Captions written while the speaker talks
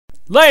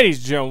Ladies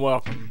and gentlemen,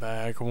 welcome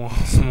back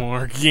once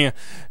more again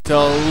to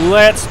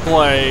Let's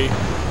Play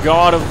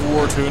God of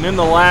War 2. And in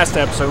the last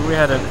episode, we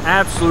had an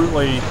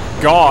absolutely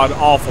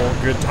god-awful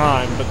good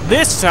time. But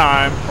this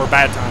time, or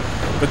bad time,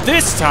 but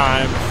this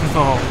time,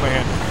 oh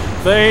man,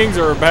 things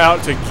are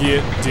about to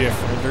get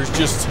different. There's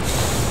just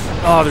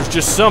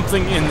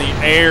something in the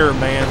air,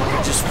 man. Like,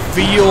 I just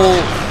feel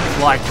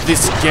like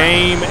this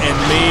game and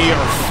me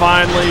are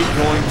finally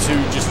going to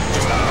just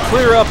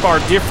clear up our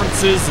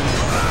differences, and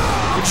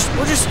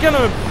we're just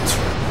gonna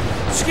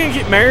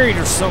get married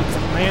or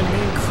something, man. Me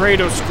and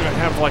Kratos are gonna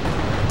have like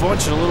a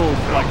bunch of little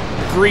like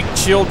Greek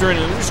children,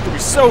 and they're just gonna be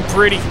so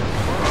pretty.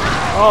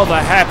 All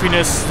the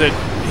happiness that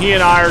he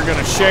and I are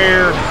gonna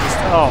share. Just,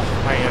 oh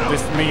man,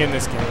 me in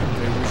this game,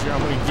 dude.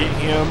 I'm gonna get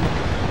him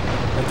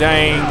a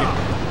dang.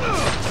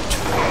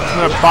 I'm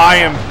gonna buy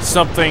him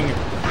something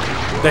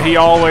that he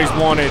always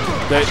wanted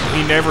that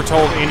he never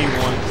told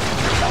anyone.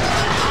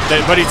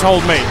 But he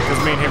told me,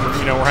 because me and him,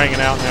 we're hanging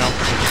out now.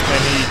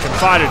 And he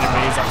confided in me.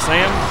 He's like,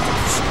 Sam,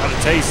 I just gotta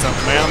tell you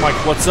something, man. I'm like,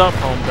 what's up,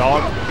 home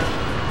dog?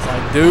 He's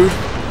like, dude,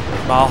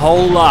 my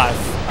whole life,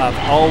 I've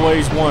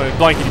always wanted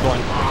blankety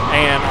blank.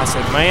 And I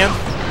said, man,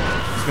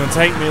 it's gonna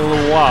take me a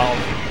little while.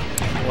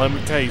 Let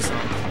me tell you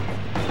something.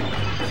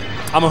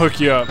 I'm gonna hook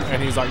you up.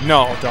 And he's like,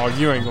 no, dog,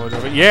 you ain't gonna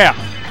do it. Yeah,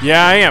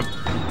 I am.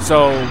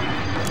 So,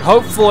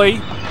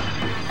 hopefully,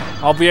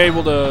 I'll be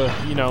able to,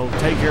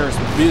 take care of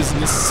some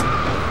business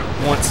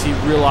once he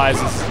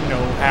realizes,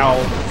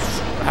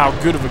 how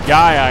good of a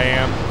guy I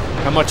am,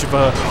 how much of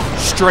a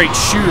straight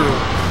shooter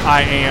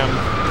I am.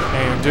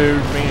 And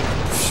dude, man,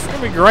 it's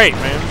gonna be great,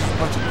 man. Just a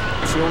bunch of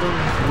children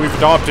we've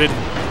adopted,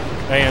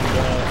 and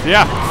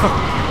yeah.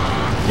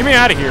 Get me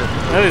out of here.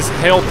 That is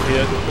Hell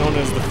Pit, known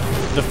as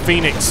the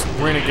Phoenix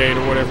Renegade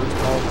or whatever it's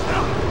called.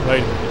 Wait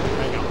a minute,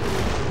 hang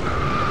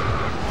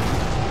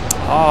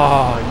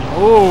on.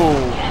 Oh,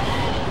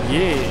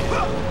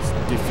 yeah, it's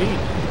defeated.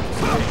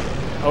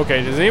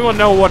 Okay, does anyone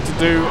know what to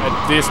do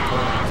at this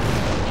point?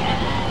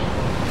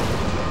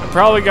 I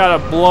probably got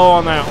to blow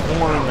on that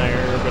horn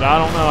there, but I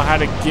don't know how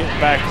to get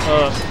back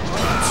up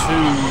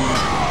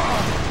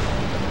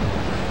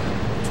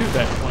to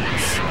that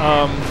place.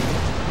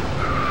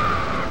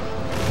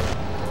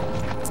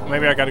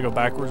 Maybe I got to go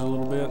backwards a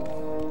little bit.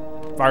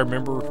 If I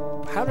remember,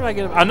 how did I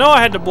get up? I know I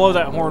had to blow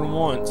that horn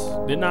once,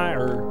 didn't I?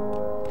 Or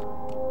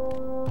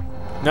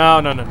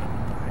no.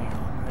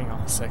 Hang on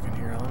a second here.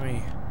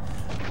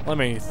 Let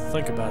me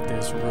think about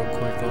this real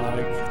quick.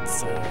 Like,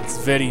 it's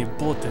very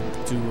important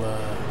to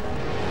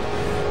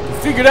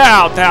figure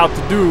out how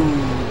to do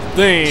the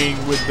thing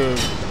with the.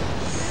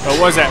 Oh,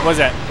 what's that?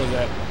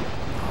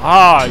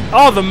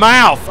 Oh, the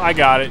mouth. I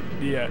got it.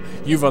 Yeah,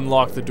 you've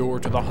unlocked the door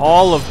to the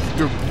Hall of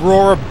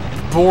Aurora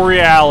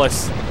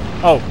Borealis.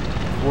 Oh,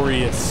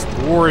 Boreas.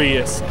 Oh,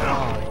 yeah.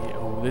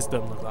 Oh, this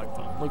doesn't look like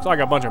fun. Looks like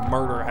a bunch of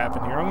murder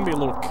happened here. I'm gonna be a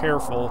little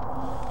careful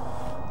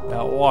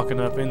about walking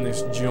up in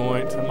this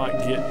joint. I might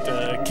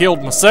get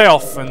killed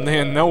myself, and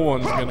then no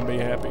one's gonna be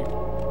happy.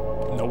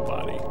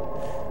 Nobody.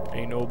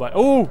 Ain't nobody.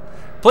 Oh,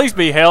 please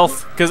be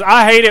health, because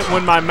I hate it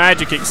when my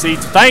magic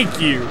exceeds. Thank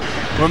you.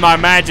 When my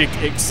magic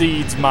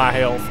exceeds my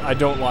health, I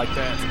don't like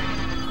that,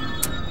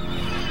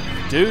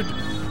 dude.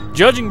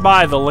 Judging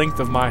by the length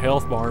of my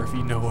health bar, if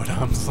you know what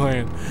I'm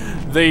saying,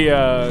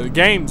 the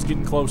game's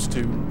getting close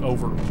to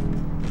over.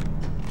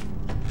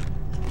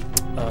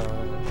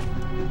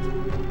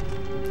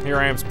 Here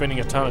I am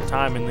spending a ton of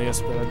time in this,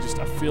 but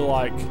I feel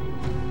like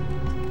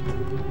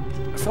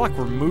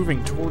we're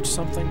moving towards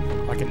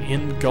something, like an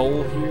end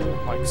goal here,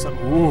 like some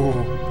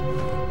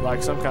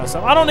kind of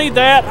stuff. I don't need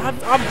that.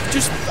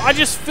 I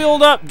just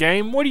filled up,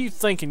 game. What are you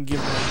thinking?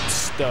 Giving me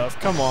stuff?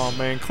 Come on,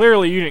 man.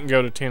 Clearly you didn't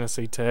go to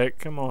Tennessee Tech.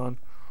 Come on.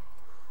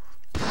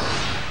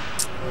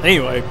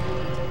 Anyway,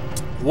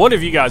 what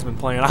have you guys been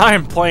playing? I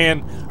am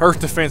playing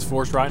Earth Defense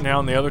Force right now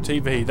on the other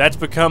TV. That's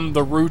become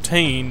the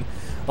routine.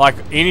 Like,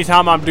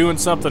 anytime I'm doing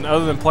something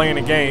other than playing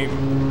a game.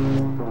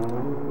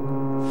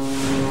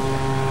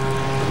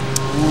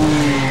 Ooh.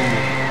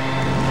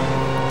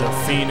 The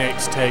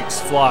Phoenix takes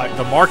flight.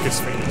 The Marcus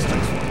Phoenix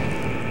takes flight.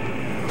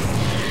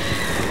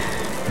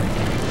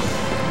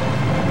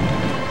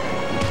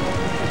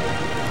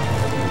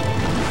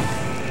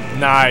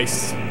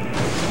 Nice.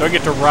 Do I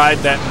get to ride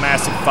that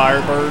massive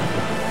Firebird?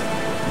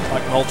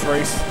 Like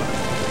Ultrace?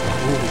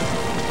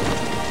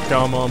 Ooh.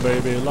 Come on,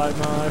 baby, light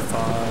my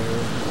fire.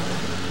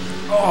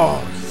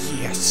 Oh,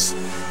 yes.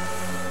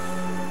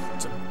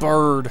 It's a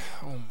bird.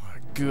 Oh, my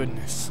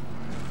goodness.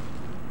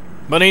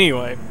 But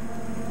anyway.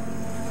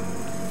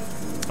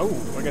 Oh,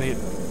 I gotta hit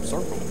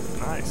circle.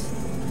 Nice. I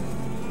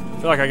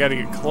feel like I gotta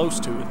get close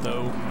to it,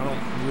 though. I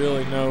don't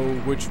really know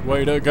which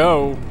way to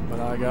go, but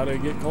I gotta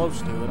get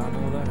close to it. I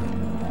know that.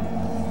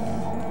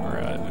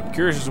 Alright, I'm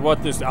curious as to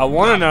what this... I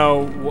want to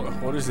know...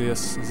 What is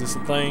this? Is this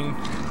a thing?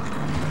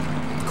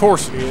 Of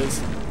course it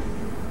is.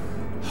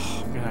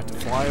 I have to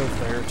fly over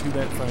there to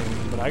that thing,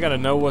 but I gotta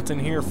know what's in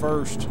here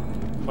first.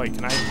 Wait,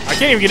 can I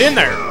can't even get in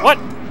there. What?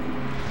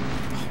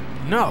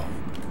 No.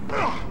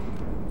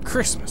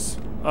 Christmas.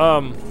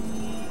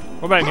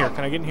 What about in here?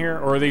 Can I get in here,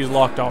 or are these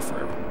locked off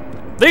forever?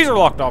 These are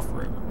locked off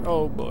forever.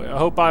 Oh boy, I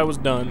hope I was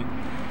done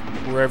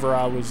wherever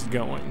I was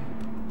going.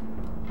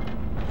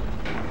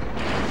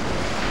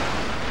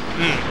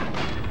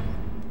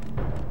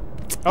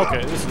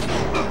 Okay,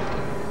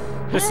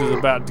 this is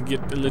about to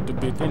get a little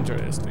bit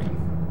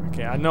interesting.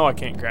 Okay, I know I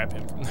can't grab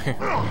him from there.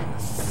 Right.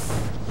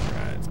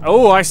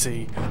 Oh, I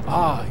see.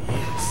 Ah,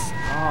 yes.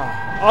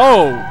 Ah.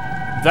 Oh,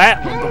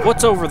 that one. But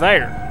what's over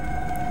there?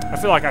 I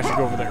feel like I should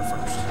go over there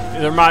first.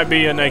 There might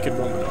be a naked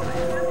woman over here.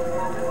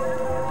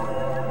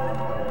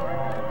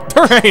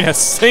 There ain't a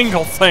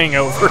single thing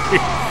over here.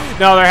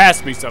 No, there has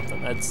to be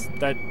something.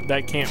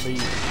 That can't be.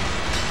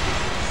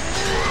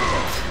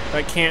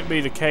 That can't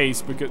be the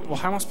case because, well,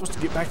 how am I supposed to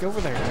get back over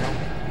there now?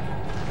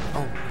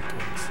 Oh my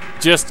goodness.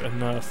 Just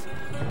enough.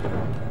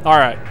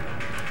 Alright.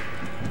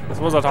 So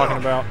what was I talking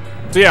about?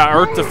 So yeah,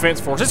 Earth Defense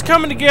Force. It's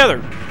coming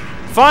together.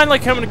 Finally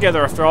coming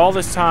together after all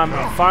this time.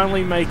 I'm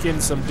finally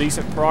making some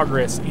decent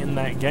progress in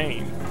that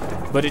game.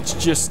 But it's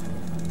just,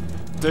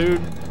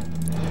 dude,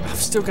 I've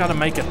still got to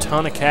make a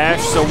ton of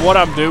cash. So what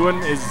I'm doing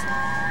is,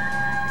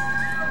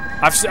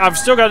 I've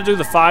still got to do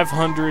the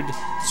 500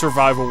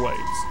 survival waves.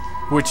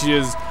 Which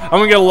is, I'm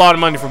going to get a lot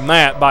of money from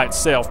that by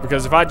itself,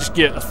 because if I just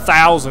get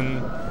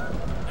 1,000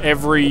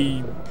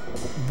 every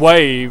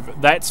wave,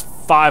 that's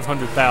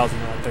 500,000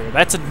 right there.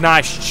 That's a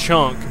nice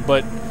chunk,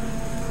 but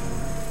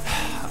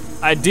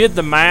I did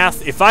the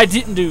math. If I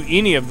didn't do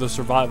any of the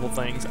survival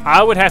things,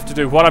 I would have to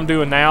do what I'm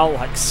doing now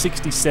like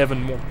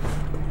 67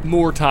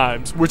 more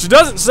times, which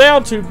doesn't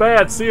sound too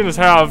bad, seeing as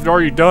how I've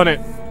already done it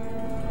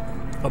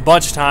a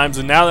bunch of times,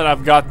 and now that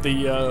I've got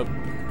the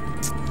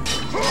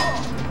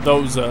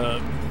those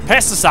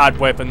pesticide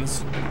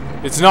weapons,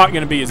 it's not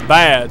going to be as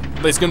bad,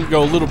 but it's going to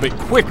go a little bit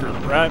quicker,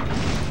 right?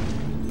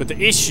 But the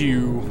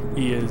issue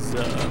is,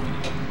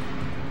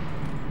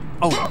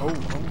 okay.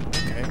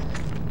 Okay,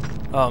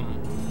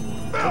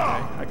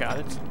 I got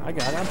it.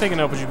 I'm picking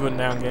up what you're putting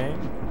down, game.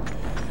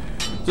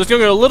 So it's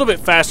going to go a little bit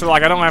faster,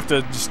 like I don't have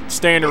to just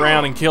stand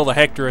around and kill the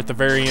Hector at the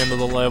very end of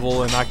the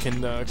level, and I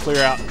can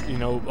clear out, you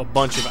know, a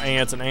bunch of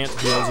ants and ant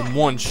hills in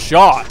one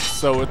shot.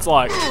 So it's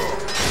like,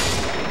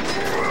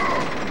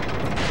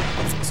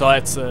 so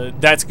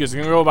that's good. It's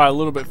gonna go by a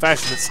little bit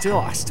faster, but still,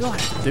 I still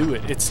have to do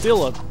it. It's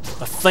still a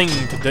thing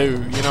to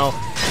do, you know.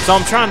 So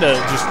I'm trying to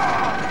just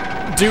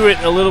do it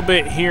a little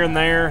bit here and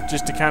there,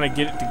 just to kind of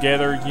get it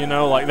together, you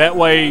know. Like that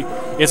way,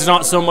 it's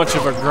not so much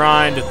of a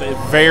grind at the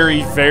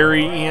very,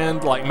 very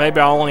end. Like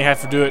maybe I only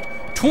have to do it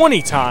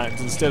 20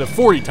 times instead of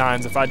 40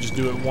 times if I just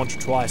do it once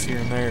or twice here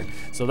and there.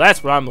 So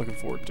that's what I'm looking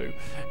forward to.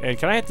 And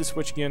can I hit the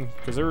switch again?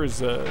 Because there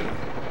is I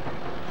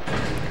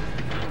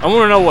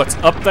want to know what's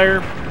up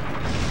there.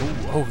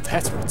 Oh,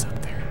 that's what's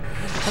up there.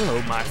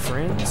 Hello, my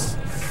friends.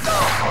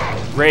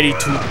 Ready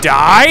to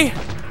die?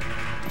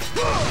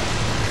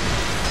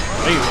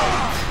 Anyway.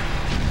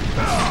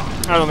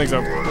 I don't think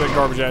so. Get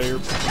garbage out of here.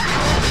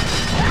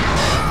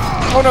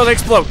 Oh no, they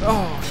explode.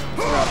 Oh,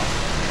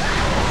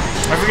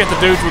 I forget the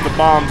dudes with the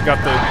bombs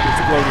got the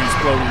explodey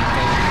thing.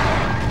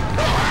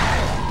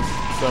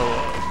 So,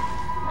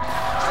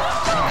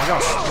 oh my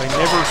gosh,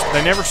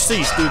 they never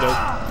cease, do they?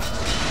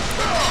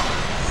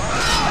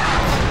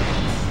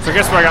 So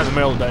guess what I got in the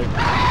mail today?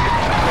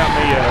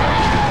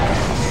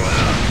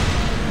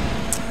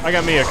 I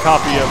got me a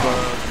copy of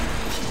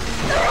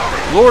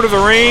Lord of the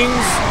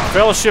Rings,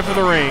 Fellowship of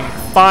the Ring.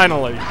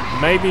 Finally,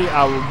 maybe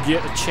I will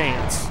get a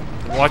chance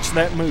to watch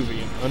that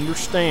movie and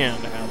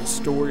understand how the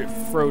story of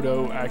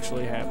Frodo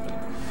actually happened.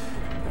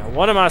 Now,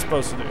 what am I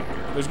supposed to do here?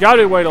 There's got to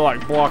be a way to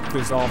like block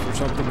this off or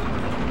something.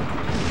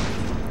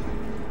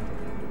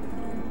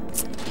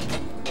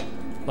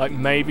 Like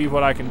maybe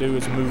what I can do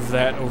is move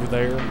that over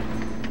there.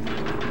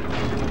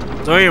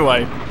 So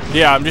anyway,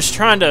 yeah, I'm just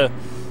trying to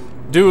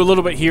do a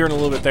little bit here and a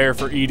little bit there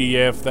for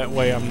EDF. That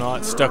way I'm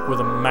not stuck with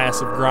a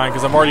massive grind,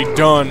 because I've already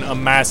done a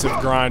massive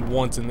grind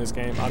once in this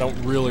game. I don't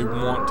really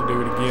want to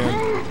do it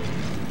again.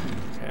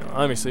 Okay,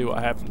 let me see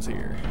what happens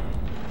here.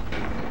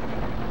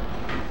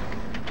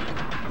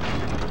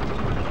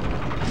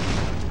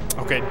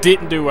 Okay, it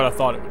didn't do what I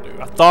thought it would do.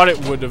 I thought it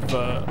would have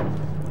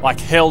like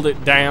held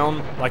it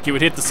down, like it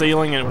would hit the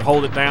ceiling and it would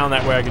hold it down.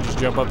 That way I could just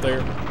jump up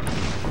there.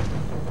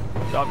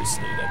 But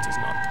obviously that is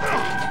not the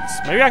case.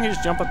 Maybe I can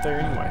just jump up there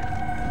anyway.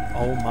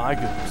 Oh my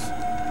goodness.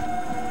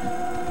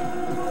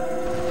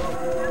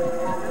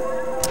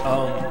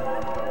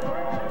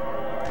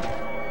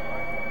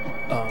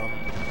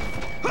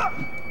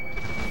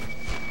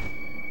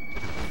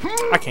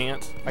 I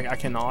can't. I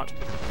cannot.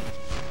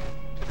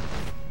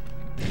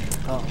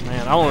 Oh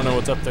man, I want to know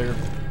what's up there.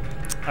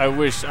 I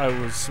wish I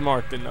was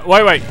smart to know.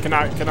 Wait, can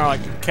I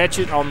like catch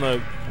it on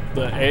the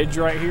edge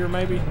right here?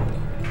 Maybe.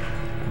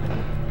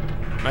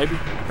 Maybe.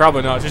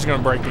 Probably not. It's just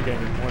gonna break the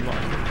game. One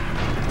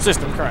line.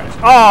 System crash.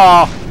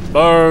 Ah,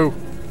 boo.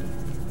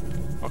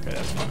 Okay,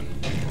 that's fine.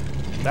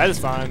 That is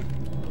fine.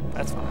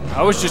 That's fine.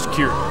 I was just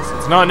curious.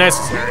 It's not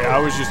necessary. I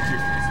was just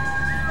curious.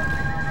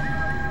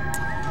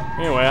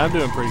 Anyway, I'm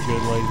doing pretty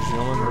good, ladies and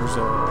gentlemen. There's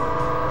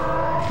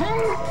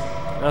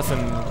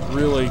nothing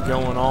really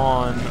going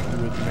on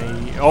with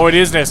me. Oh, it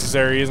is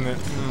necessary, isn't it?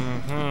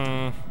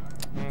 Mm-hmm.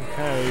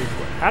 Okay.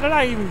 How did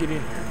I even get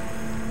in here?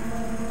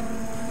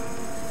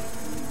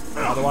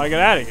 How do I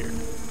get out of here?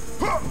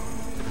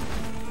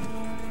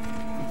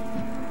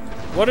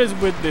 What is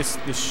with this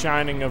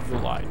shining of the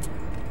light?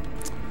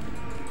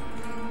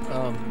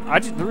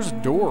 There was a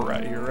door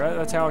right here, right?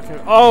 That's how I came.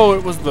 Oh,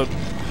 it was the.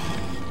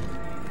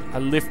 I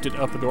lifted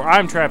up a door.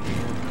 I'm trapped in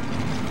here.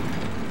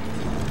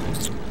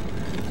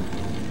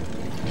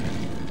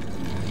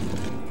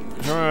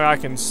 Remember, I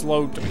can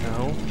slow.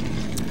 No,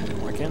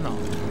 I cannot.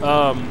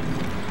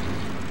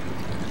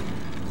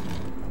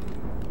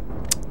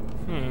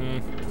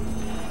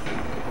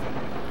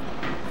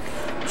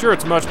 Sure,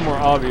 it's much more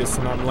obvious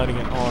than I'm letting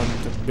it on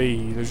to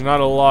be. There's not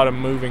a lot of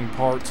moving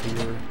parts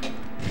here.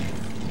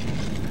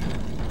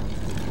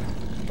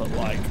 But,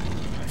 like,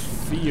 I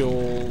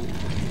feel...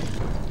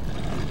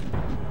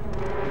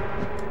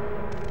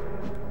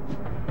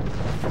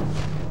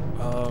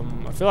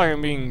 I feel like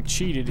I'm being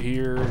cheated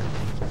here.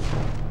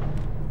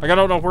 Like, I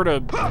don't know where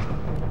to...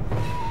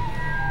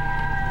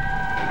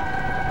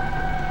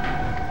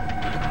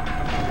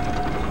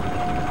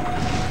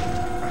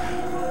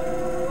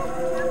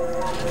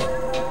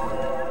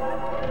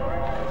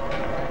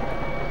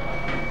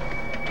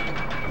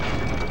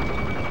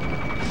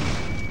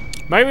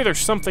 Maybe there's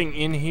something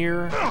in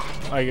here,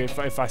 like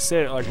if I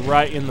set it like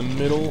right in the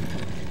middle,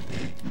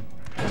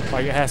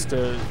 like it has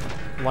to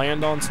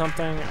land on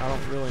something. I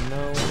don't really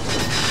know.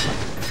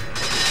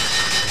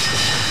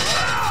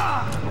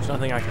 There's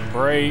nothing I can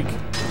break.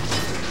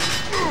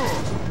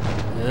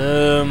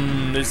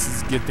 This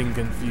is getting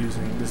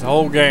confusing. This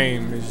whole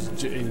game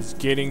is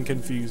getting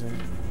confusing.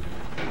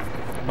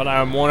 But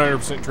I'm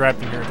 100%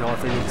 trapped in here until I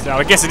figure this out.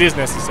 I guess it is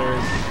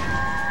necessary.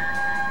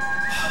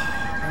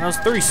 And those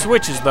 3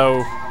 switches,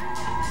 though,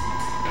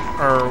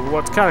 are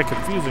what's kind of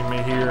confusing me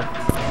here.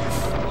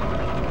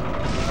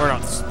 Or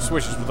not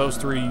switches, but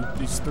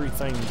these three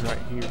things right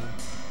here.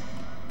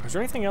 Is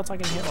there anything else I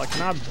can hit? Like,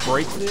 can I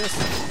break this?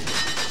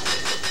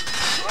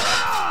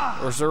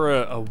 Or is there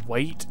a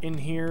weight in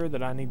here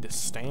that I need to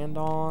stand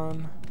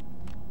on?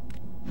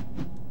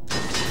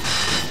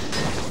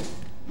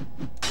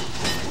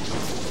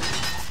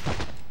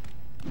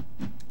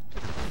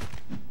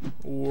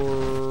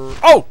 Or...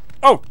 Oh!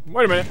 Oh!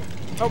 Wait a minute.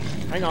 Oh,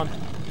 hang on.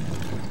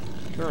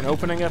 Is there an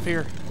opening up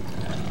here?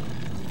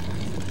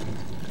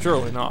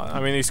 Surely not.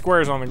 I mean, these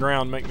squares on the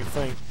ground make me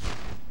think.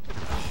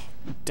 Oh,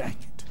 dang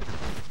it.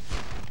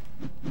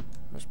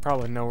 There's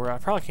probably nowhere. I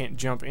probably can't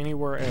jump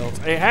anywhere else.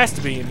 It has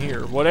to be in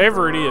here.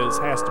 Whatever it is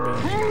has to be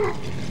in here.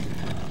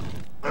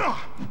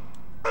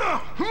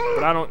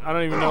 But I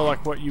don't even know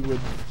like what you would.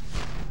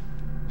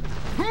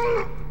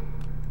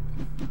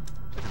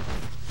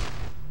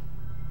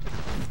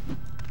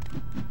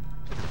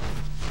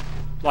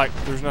 Like,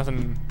 there's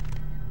nothing.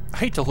 I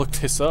hate to look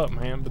this up,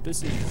 man, but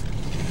this is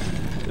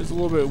a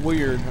little bit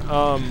weird.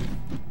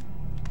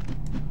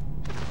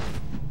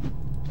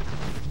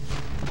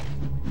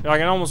 Like,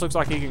 it almost looks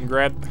like he can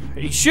grab.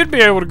 He should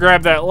be able to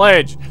grab that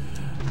ledge.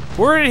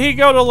 Where did he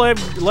go to ledge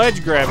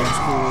grabbing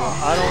school?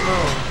 I don't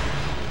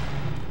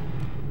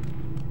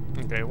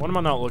know. Okay, what am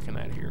I not looking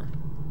at here?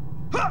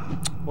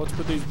 What's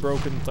with these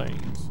broken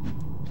things?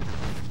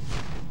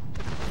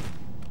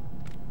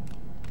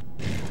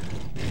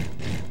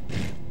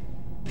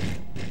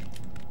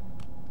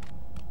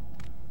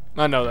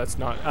 I know that's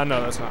not how. I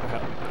know that's not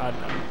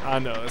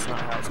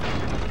how it's going.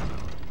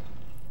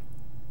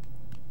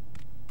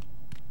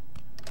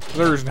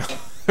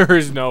 There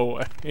is no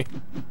way.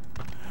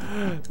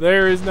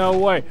 There is no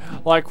way.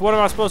 Like, what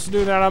am I supposed to do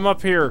now that I'm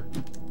up here?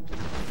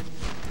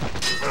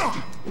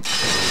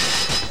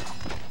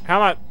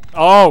 How am I?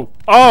 Oh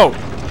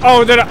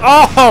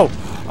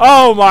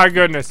my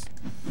goodness.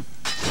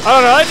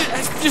 I don't know.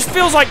 It just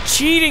feels like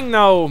cheating,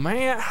 though,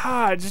 man.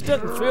 It just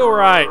doesn't feel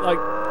right. Like,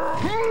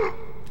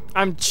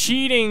 I'm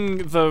cheating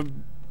the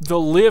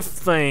lift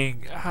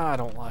thing. I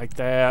don't like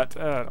that.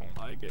 I don't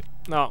like it.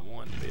 Not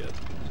one bit.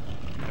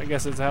 I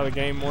guess it's how the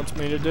game wants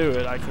me to do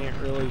it. I can't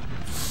really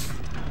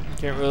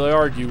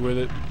argue with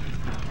it.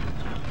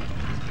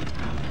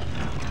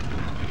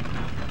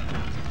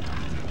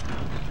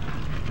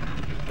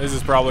 This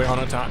is probably on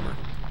a timer.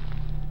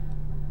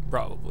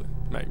 Probably.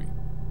 Maybe.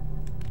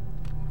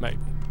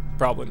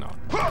 Probably not.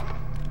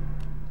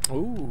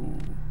 Ooh.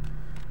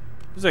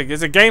 It's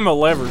a game of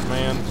levers,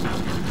 man.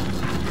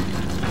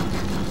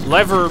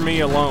 Lever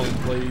me alone,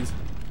 please.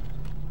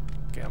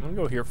 Okay, I'm gonna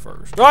go here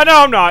first. Oh,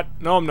 no, I'm not.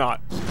 No, I'm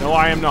not. No,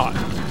 I am not.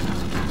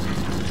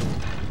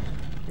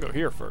 Go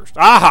here first.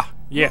 Aha!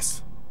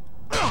 Yes.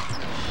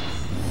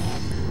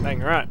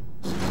 Dang right.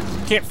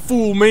 Can't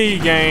fool me,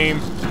 game.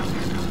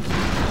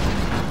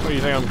 What do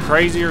you think? I'm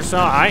crazy or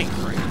something? I ain't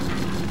crazy.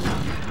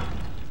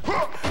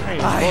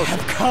 I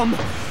have come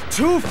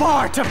too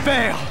far to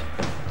fail.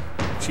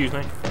 Excuse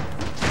me.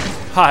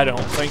 I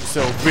don't think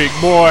so, big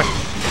boy.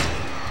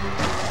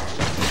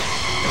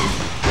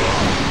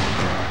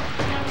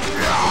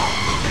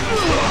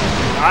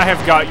 I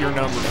have got your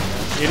number.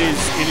 It is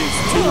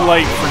too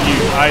late for you.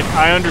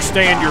 I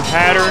understand your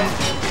pattern.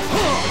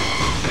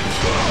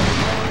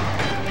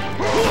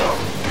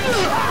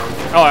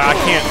 Oh, I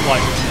can't,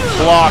 like,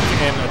 block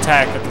and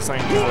attack at the same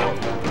time.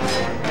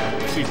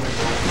 Excuse me.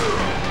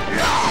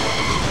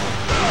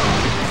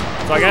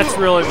 So that's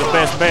really the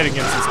best bet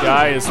against this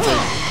guy, is to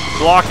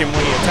block him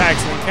when he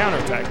attacks and then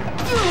counterattack him.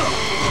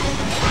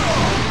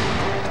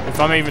 If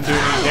I'm even doing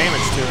any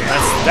damage to him,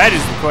 that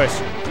is the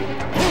question.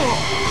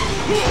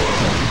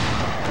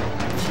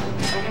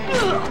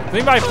 Has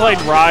anybody played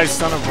Rise,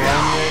 Son of Rome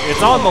yet?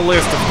 It's on the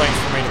list of things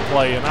for me to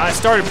play, and I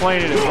started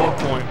playing it at one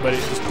point, but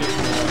it just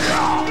didn't.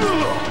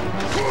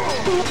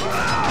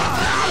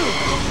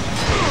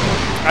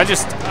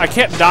 I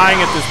kept dying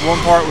at this one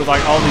part with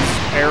like all these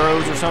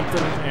arrows or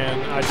something,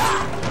 and I don't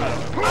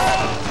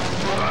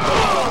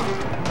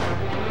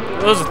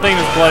know. Those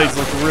Athena's blades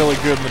look really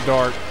good in the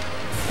dark.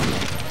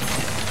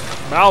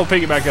 But I'll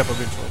pick it back up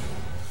eventually.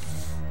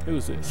 Who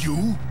is this?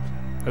 You?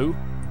 Who?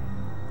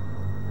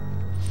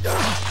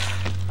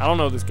 I don't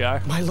know this guy.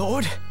 My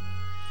lord?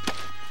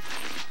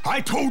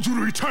 I told you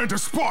to return to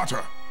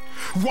Sparta.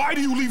 Why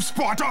do you leave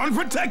Sparta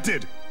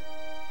unprotected?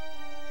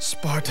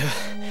 Sparta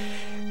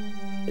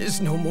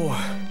is no more.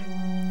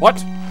 What?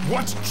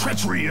 What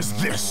treachery is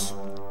this?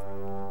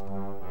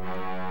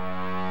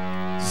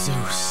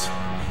 Zeus.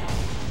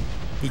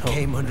 He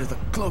came under the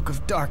cloak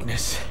of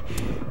darkness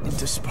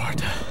into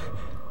Sparta.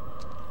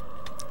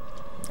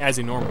 As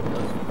he normally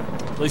does.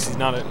 At least he's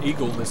not an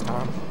eagle this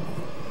time.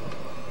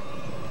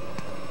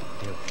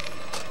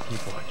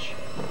 Keep watch.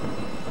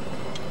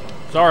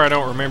 Sorry I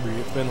don't remember you.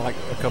 It's been like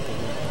a couple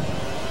weeks.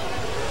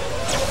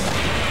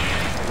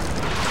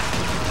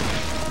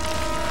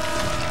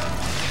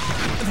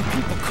 The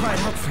people cried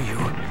out for you.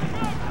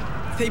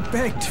 They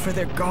begged for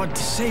their god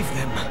to save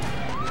them.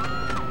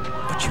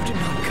 But you did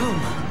not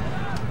come.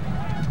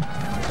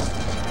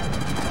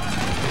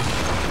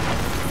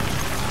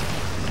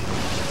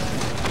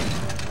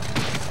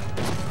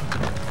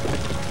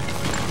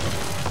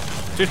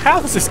 Dude, how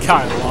is this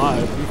guy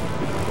alive?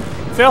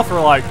 He fell for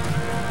like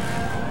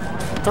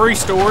 4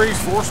 stories,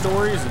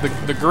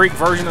 the Greek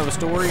version of the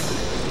story.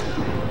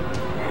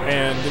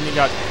 And then he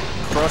got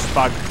crushed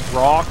by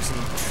rocks.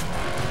 And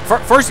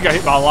first he got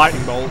hit by a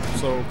lightning bolt,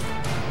 so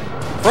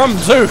from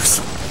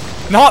Zeus.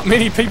 Not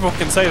many people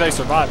can say they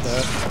survived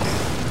that.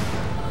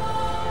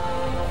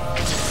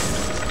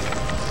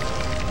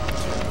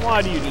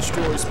 Why do you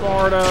destroy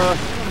Sparta?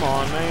 Come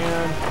on,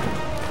 man.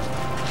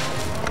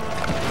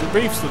 Your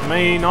beef's with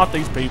me, not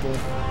these people.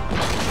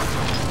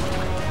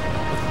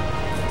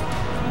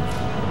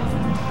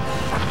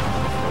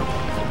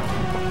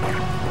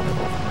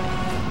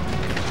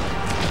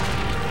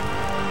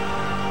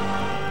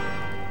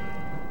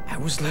 I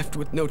was left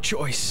with no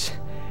choice.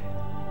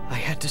 I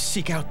had to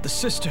seek out the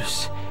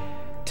sisters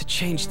to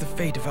change the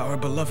fate of our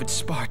beloved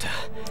Sparta.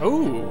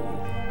 Ooh.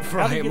 For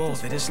I am all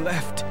that is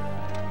left.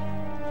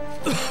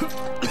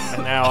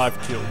 And now I've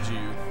killed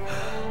you.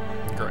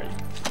 Great.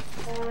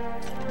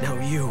 Now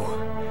you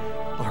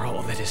are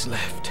all that is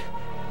left.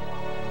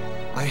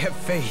 I have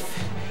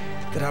faith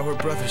that our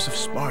brothers of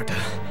Sparta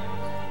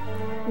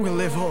will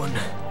live on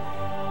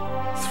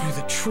through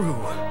the true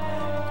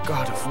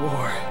God of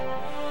War.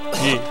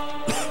 Yeah.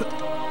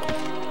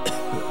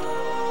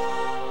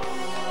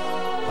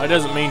 That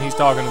doesn't mean he's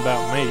talking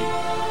about me,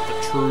 the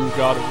true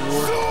God of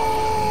War.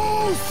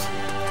 Zeus!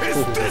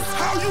 Is this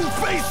how you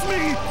face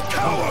me,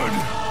 coward?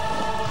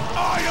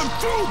 I am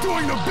through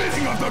doing the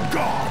bidding of the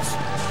gods.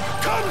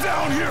 Come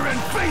down here and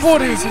face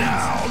me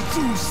now,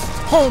 Zeus.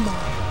 Hold on.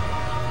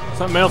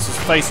 Something else is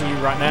facing you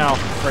right now,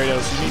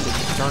 Kratos. You need to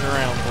turn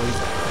around, please.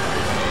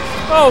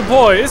 Oh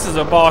boy, this is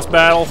a boss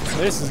battle.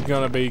 This is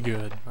gonna be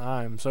good.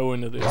 I am so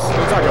into this.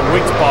 Looks like a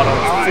weak spot on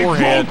his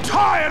forehead. I'm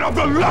tired of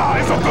the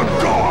lies of the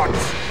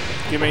gods.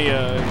 Give me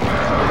a...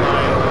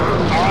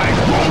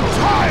 I'm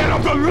tired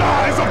of the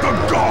lies of the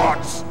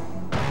gods.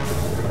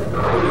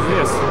 What is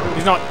this?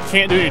 He's not...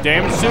 can't do any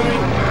damage to me?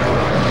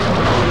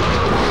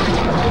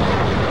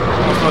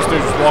 What am I supposed to do?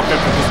 Just walk up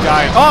to this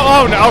guy and...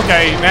 Oh, no,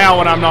 okay. Now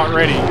when I'm not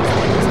ready.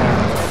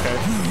 Okay.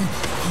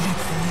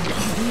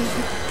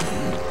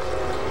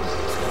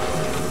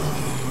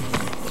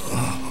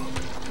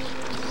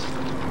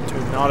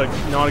 Dude,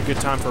 not a good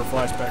time for a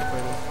flashback,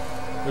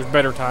 Kratos. There's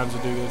better times to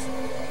do this.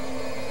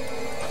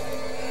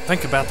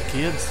 Think about the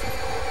kids.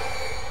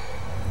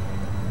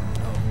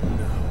 Oh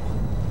no.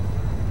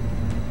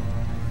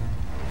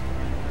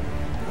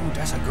 Oh,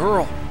 that's a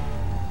girl.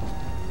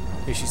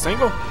 Is she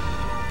single?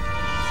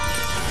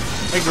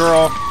 Hey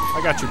girl,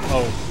 I got you.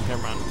 Oh,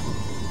 never mind.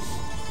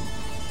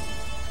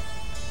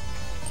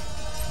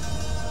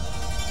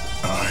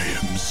 I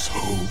am so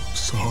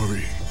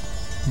sorry,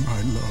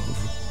 my love.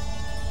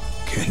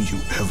 Can you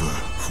ever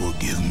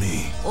forgive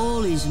me?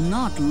 All is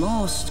not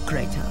lost,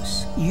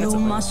 Kratos. You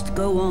must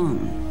go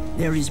on.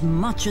 There is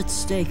much at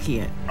stake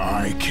here.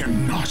 I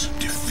cannot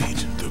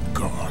defeat the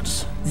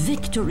gods.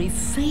 Victory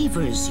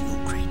favors you,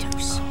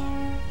 Kratos.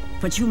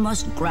 But you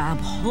must grab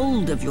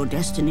hold of your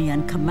destiny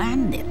and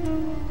command it.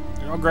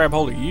 I'll grab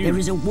hold of you. There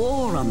is a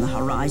war on the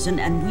horizon,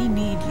 and we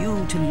need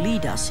you to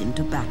lead us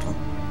into battle.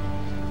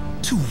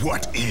 To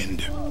what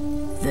end?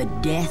 The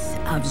death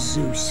of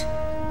Zeus.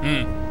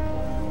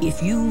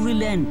 If you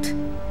relent,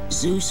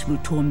 Zeus will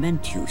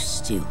torment you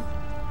still.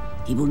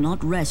 He will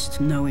not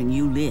rest knowing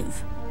you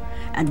live.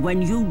 And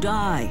when you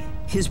die,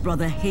 his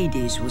brother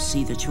Hades will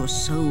see that your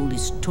soul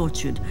is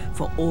tortured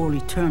for all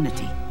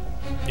eternity.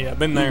 Yeah,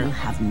 been He there. will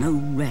have no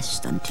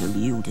rest until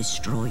you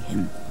destroy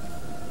him.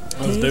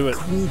 Let's do it.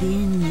 Take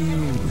within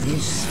you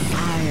this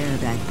fire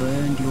that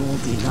burned your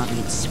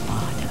beloved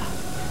Sparta.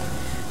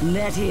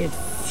 Let it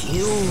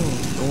fuel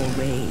your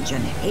rage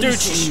and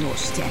hasten your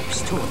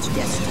steps towards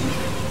destiny.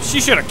 She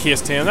should have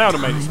kissed him. That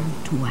would have made it.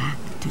 Time to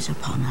act is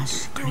upon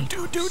us,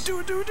 Kratos.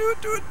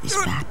 This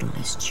battle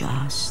is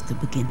just the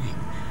beginning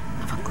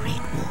of a great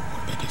war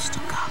that is to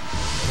come.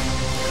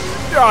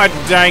 God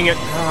dang it.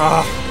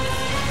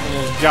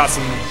 Almost got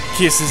some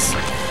kisses.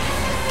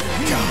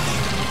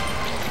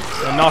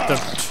 And not the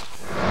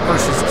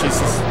Perseus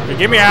kisses. But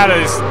get me out of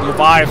this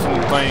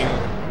Leviathan thing.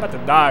 I'm about to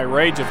die.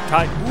 Rage of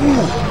Titan.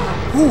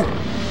 Ooh.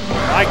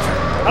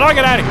 How do I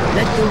get out of here?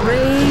 Let the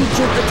rage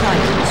of the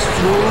Titans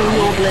fuel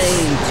your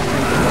blades,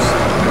 Kratos.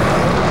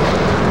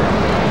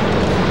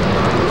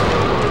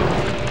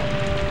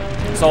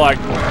 So, like,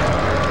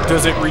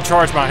 does it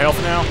recharge my health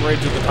now?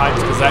 Rage of the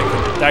Titans? Because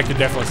that could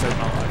definitely save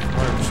my life.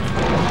 100%.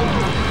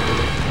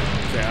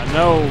 Okay, I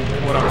know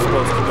what I'm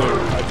supposed to do.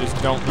 I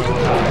just don't know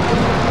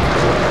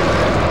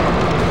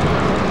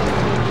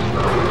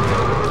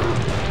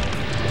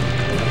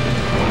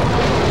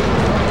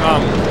how.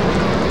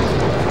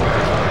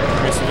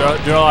 Okay, so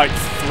do I like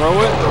throw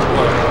it or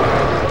what?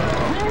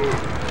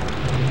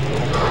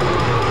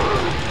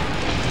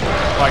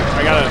 Like,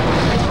 I gotta...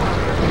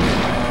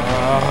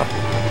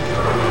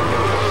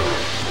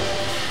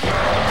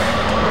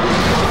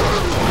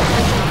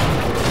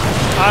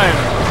 I'm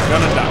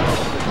gonna die.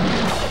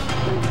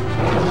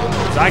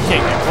 'Cause I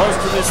can't get close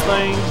to this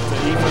thing to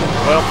even,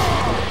 well...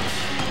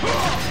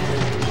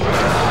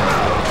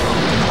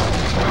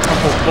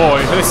 Oh boy,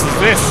 this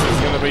is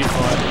gonna be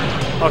fun.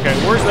 Okay,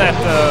 where's that,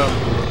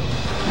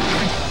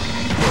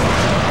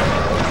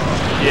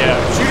 yeah,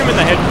 shoot him in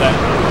the head with that.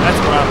 That's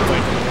what I'm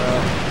thinking.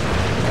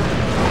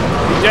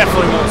 You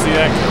definitely won't see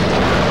that coming.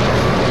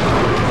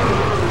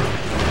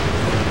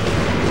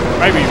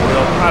 Maybe you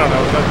will. I don't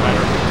know. It doesn't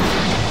matter.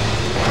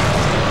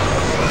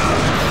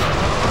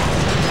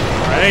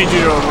 I need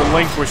you to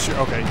relinquish your...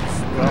 Okay.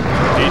 Well,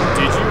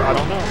 did you? I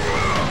don't know.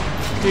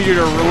 I need you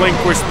to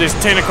relinquish this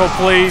tentacle,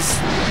 please.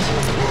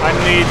 I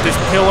need this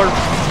pillar.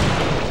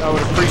 I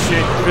would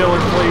appreciate the pillar,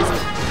 please.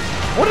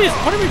 What are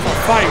we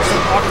fighting? Some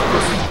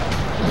octopus?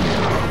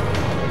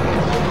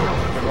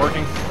 Is it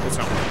working? It's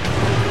not working.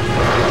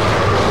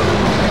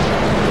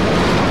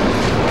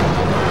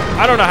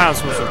 I don't know how I'm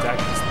supposed to attack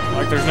this thing.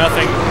 Like, there's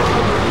nothing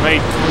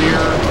made clear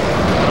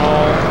at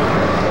all.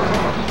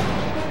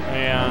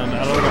 And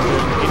I don't think I'm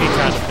doing any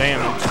kind of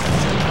damage.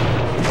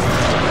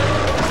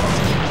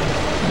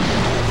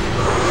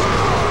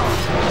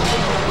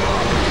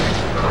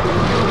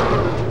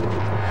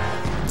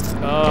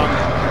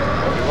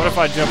 What if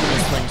I jump in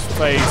this thing's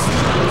face?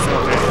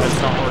 Okay, that's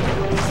not working.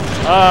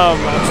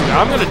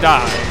 I'm gonna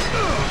die.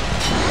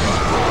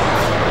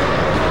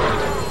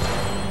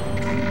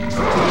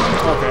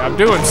 Okay, I'm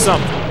doing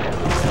something.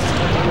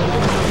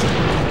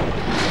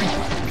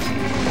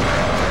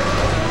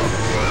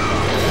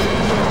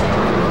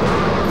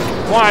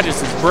 Why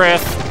does his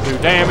breath do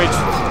damage?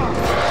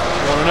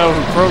 Want to know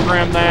who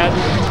programmed that?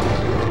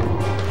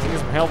 Can I get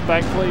some health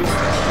back, please?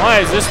 Why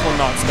is this one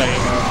not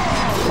staying up?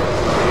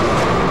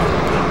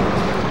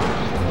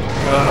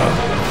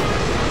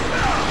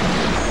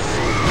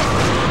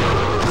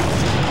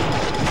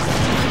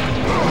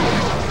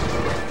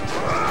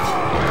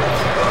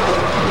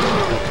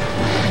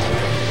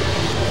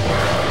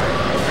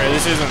 Okay,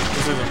 this isn't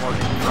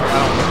working.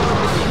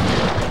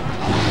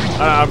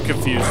 I'm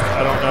confused.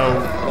 I don't know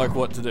like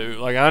what to do.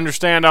 Like, I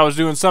understand I was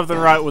doing something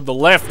right with the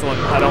left one.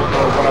 I don't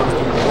know what I was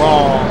doing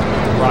wrong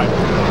with the right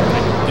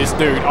one. This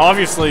dude,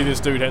 obviously this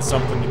dude has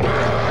something to do.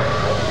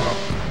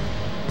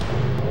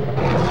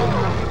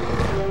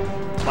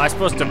 Am I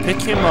supposed to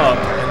pick him up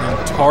and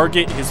then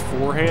target his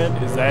forehead?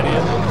 Is that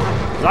it?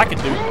 Because I could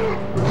do that.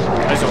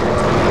 I just don't think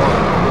it's gonna work.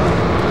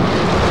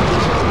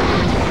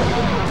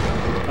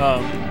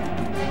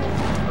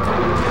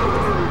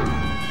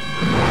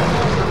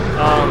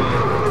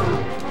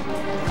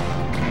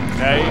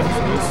 Okay.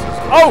 So this is,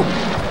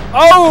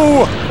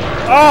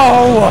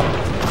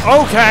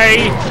 okay.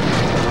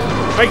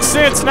 Makes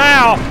sense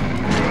now.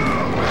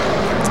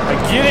 I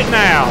get it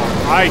now.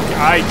 I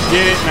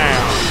get it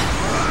now.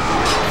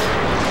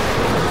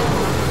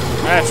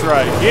 That's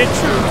right. Get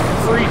your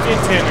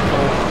freaking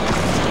tentacle.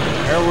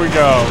 There we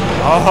go.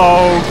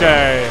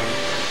 Okay.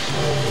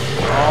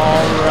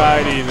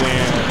 Alrighty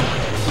then.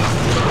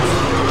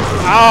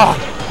 Ah!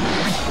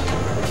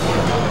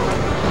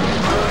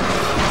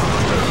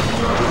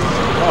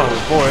 Oh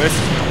boy, this is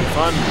gonna be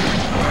fun.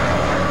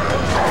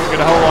 Don't get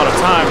a whole lot of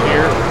time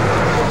here,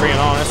 being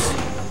honest.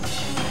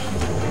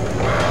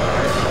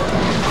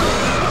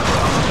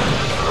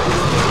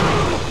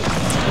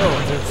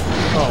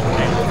 Oh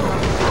man.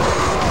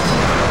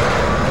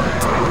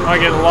 Not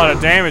getting a lot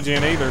of damage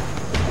in either.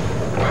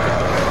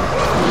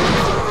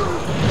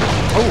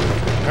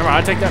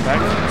 mind, I take that back.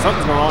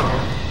 Something's going on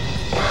here.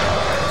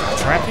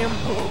 Trap him?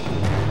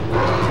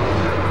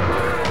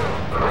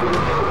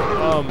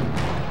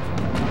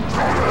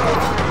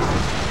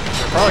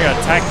 Probably gotta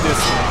attack this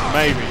one,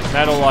 maybe.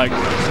 That'll like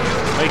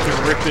make him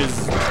rip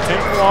his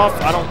tentacle off.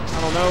 I don't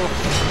know.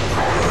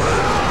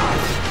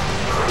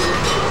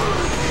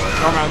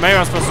 Or maybe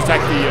I'm supposed to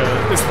attack the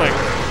this thing.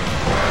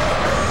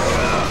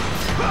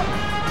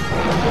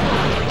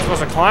 I'm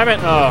supposed to climb it?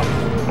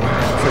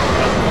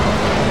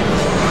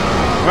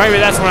 Maybe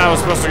that's when I was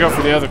supposed to go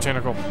for the other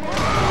tentacle.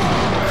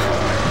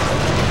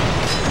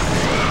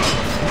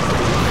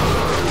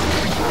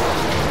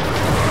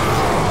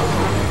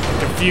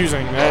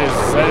 Confusing. That is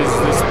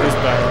this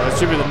battle. That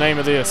should be the name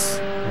of this.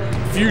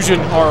 Fusion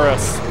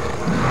RS.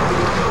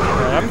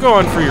 Right, I'm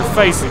going for your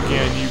face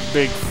again, you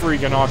big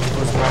freaking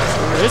octopus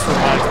monster. This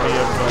reminds me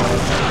of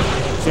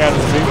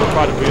Shadows of Evil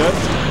quite a bit.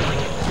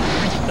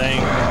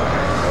 Dang.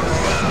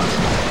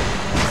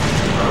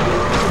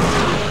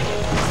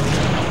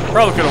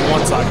 Probably could have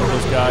one-cycled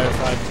this guy if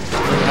I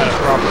had a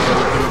proper way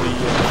to do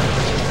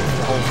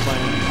the whole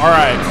thing.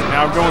 Alright,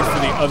 now I'm going for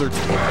the other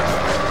two.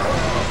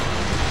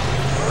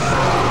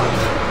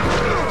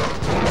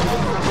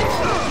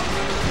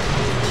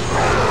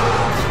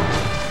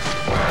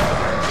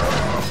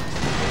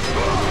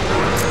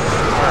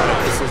 Alright,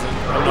 this isn't...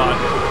 I'm not...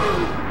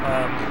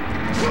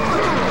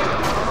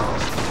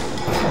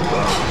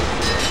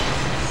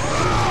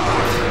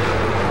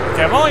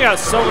 okay, I've only got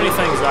so many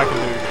things that I can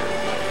do.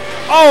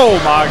 Oh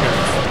my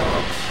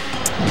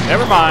goodness.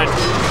 Never mind.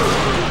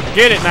 I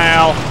get it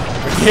now.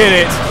 I get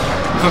it.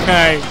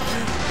 Okay.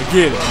 I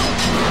get it.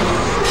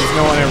 Because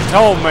no one ever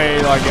told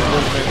me like it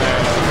would have been that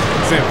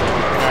simple.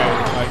 Okay.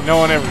 Like no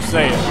one ever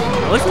said.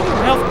 Look at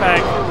the health pack.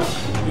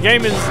 The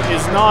game is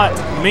not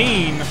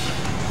mean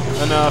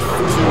enough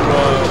to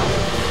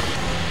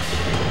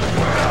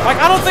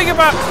like I don't think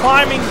about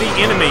climbing the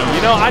enemy.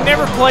 You know, I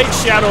never played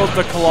Shadow of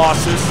the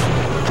Colossus.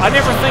 I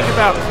never think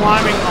about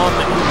climbing on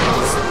the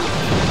enemies.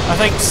 I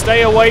think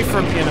stay away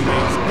from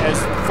enemies as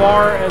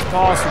far as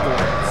possible.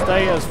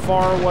 Stay as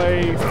far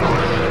away from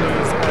the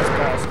enemies as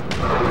possible.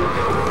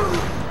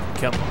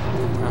 Come on.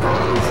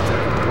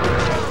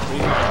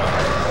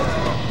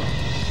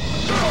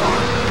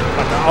 I'm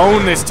about to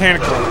own this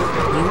tentacle.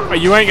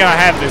 You ain't gonna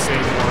have this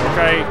anymore,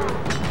 okay?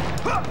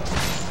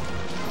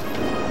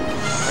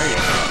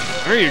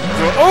 There you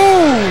go.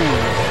 Oh!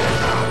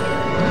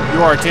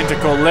 You are a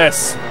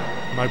tentacle-less,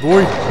 my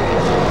boy.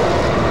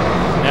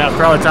 Now it's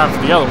probably time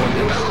for the other one.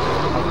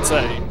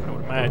 Say, I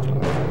would imagine.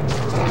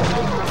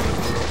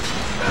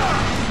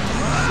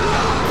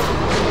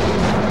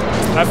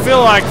 I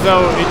feel like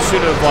though it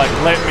should have like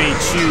let me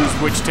choose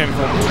which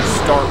tentacle to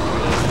start with.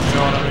 You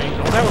know what I mean?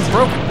 Oh, that one's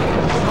broken.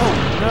 Oh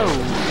no.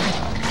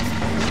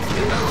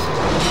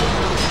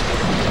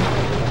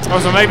 Oh,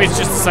 so maybe it's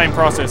just the same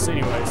process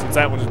anyway, since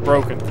that one is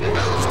broken.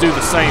 Just do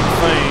the same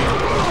thing.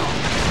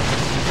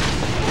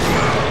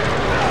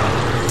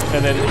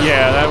 And then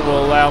yeah, that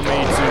will allow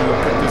me to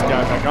put this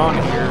guy back on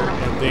here.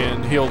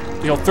 Then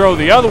he'll throw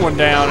the other one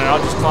down, and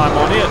I'll just climb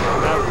on it.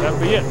 That'll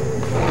be it.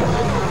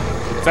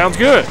 Sounds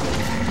good.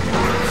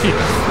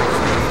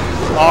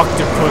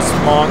 Octopus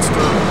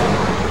monster.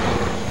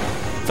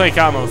 Think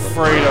I'm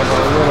afraid of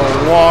a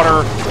little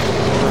water,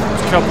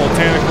 a couple of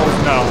tentacles?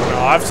 No,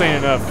 I've seen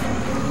enough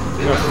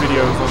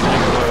videos on the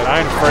internet. I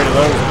ain't afraid of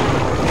those.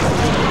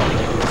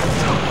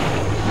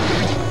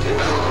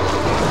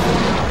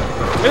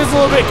 It is a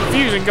little bit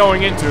confusing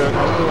going into it. I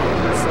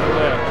will say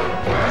that.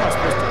 How am I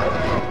supposed to?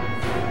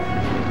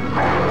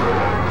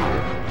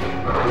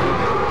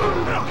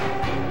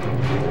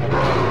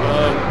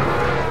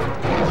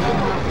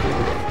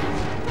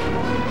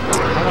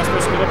 How am I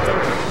supposed to get up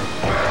there?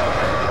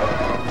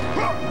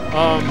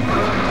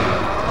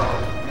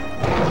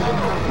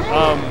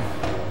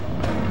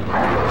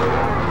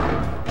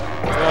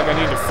 I feel like I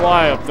need to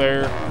fly up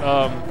there.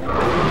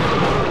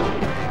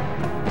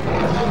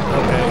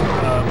 Okay.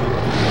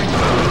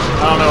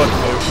 I don't know what to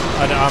do.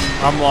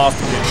 I'm lost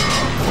again.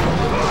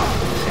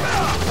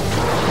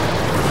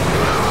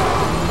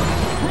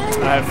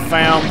 I have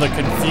found the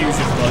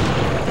confusion button,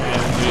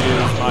 and it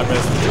is my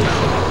best friend.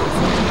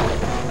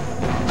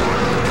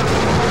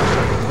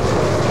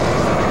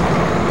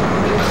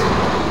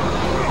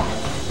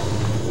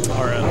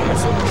 Alright, let me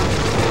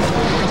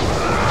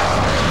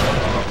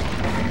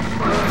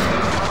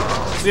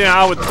see. See, I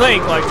would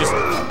think, like, just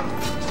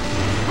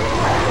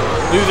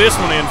do this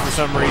one in for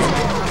some reason.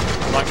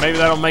 Like, maybe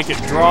that'll make it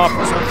drop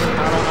or something.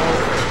 I don't know.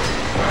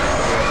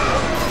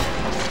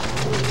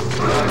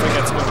 I don't think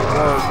that's gonna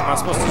work. Am I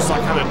supposed to just,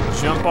 like, kind of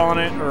jump on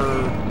it,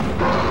 or...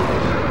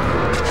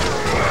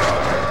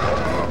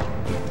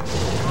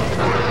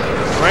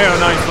 Maybe I'm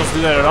not even supposed to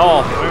do that at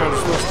all. Maybe I'm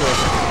just supposed to...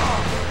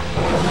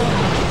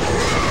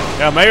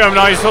 Yeah, maybe I'm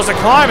not even supposed to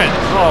climb it.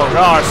 Oh,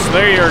 gosh.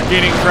 They are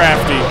getting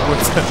crafty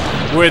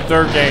with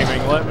their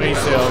gaming. Let me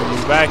tell you.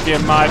 Back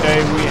in my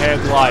day, we had,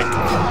 like,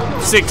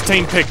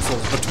 16 pixels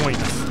between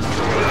us.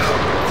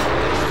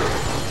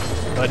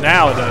 But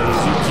nowadays,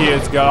 you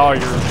kids got all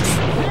your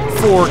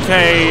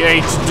 4K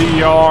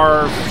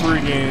HDR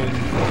friggin'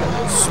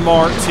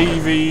 smart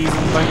TVs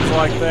and things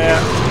like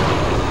that.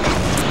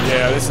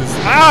 Yeah, this is,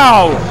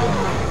 ow!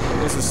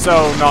 This is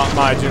so not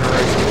my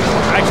generation.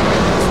 Actually,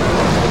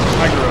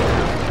 I grew up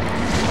here.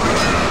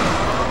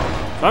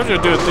 So I'm just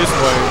gonna do it this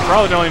way.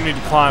 Probably don't even need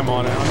to climb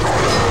on it.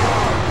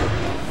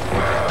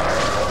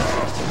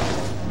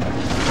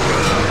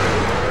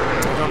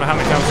 I don't know how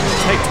many times it's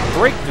gonna take to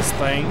break this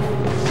thing.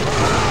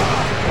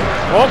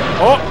 Oh,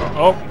 oh,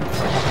 oh,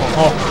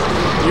 oh.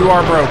 You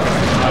are broken.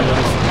 I'm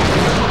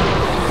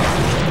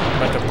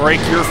about to break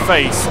your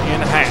face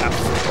in half.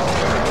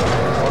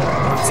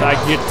 Once I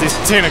get this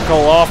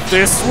tentacle off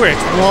this switch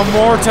one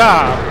more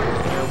time.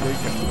 There we go.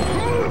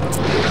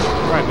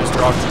 Alright,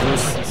 Mr.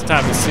 Octopus. It's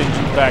time to send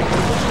you back to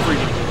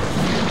freaking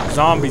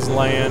zombies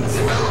land.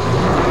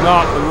 You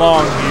not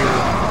belong here.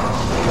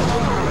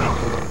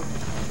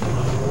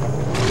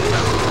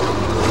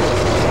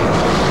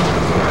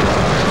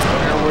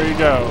 There we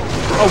go.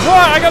 Oh,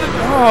 what? I gotta.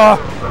 Oh.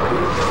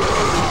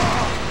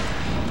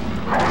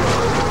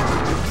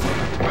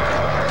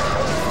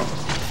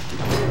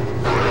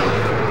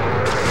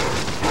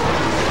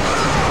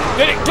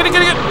 Get it, get it,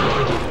 get it, get it!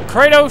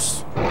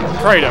 Kratos?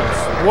 Kratos,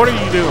 what are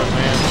you doing,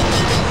 man?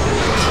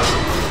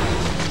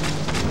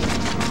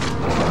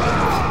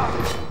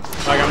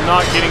 Like, I'm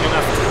not getting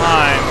enough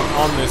time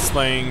on this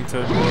thing to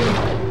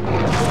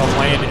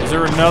land it. Is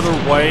there another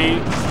way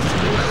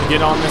to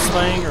get on this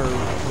thing, or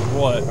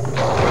what?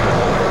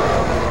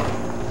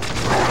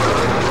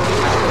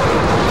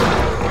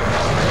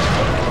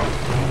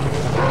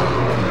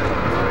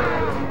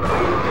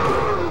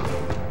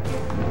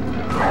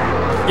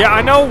 Yeah,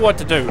 I know what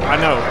to do. I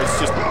know. It's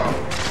just...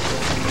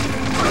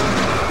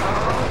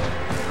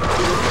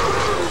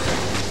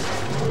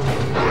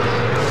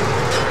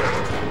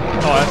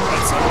 Oh,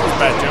 that's a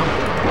bad jump.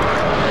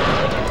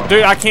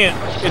 Dude, I can't...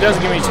 It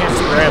doesn't give me a chance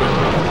to grab it.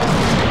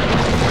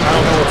 I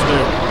don't know what to do.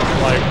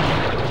 Like...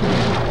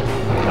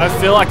 I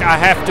feel like I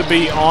have to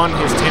be on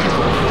his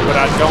tentacle, but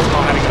I don't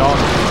know how to get on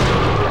it.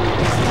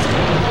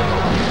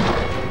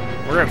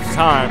 We're out of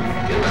time.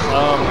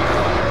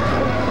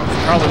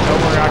 There's probably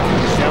nowhere I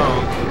can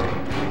jump.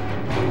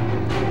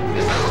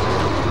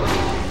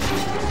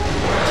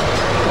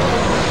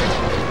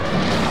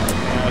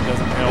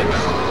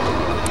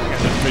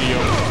 Video.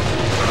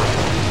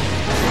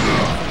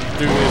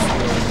 Do this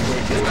really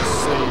quick just to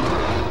see.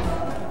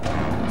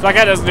 So that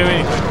guy doesn't do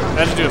anything.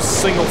 That doesn't do a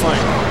single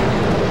thing.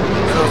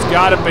 So it's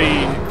gotta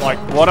be like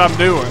what I'm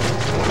doing.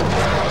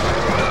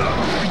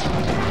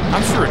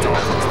 I'm sure it's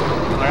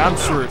awesome. Like, I'm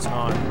sure it's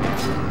not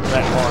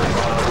that hard.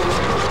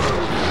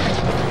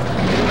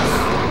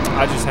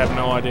 I just have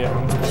no idea what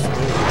I'm supposed to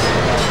do.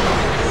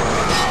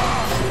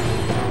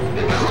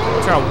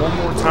 I'll try one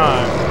more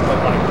time, but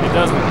like it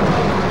doesn't.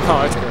 Oh,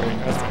 that's great.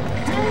 That's fantastic.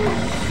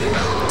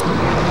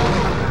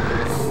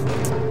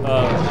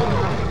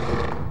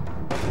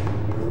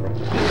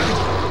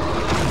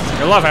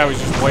 I love how he's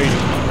just waiting.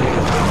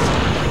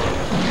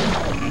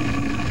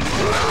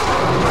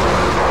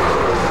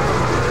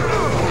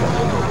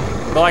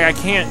 But like I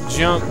can't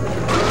jump.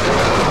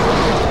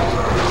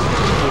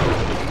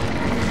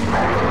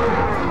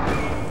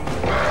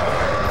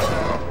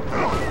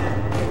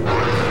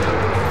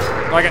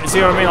 Like,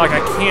 see what I mean? Like I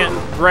can't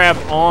grab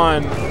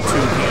on to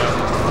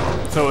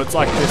him. So it's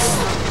like this.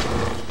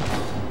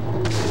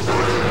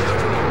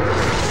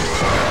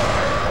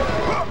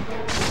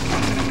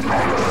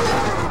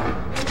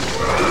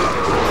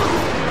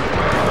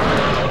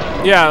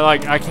 Yeah,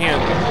 like I can't,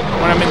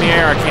 when I'm in the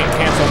air, I can't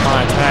cancel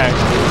my attack.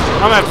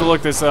 I'm gonna have to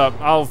look this up.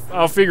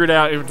 I'll figure it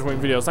out in between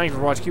videos. Thank you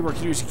for watching. Keep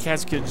working.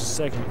 Catch you kids just a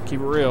second.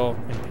 Keep it real.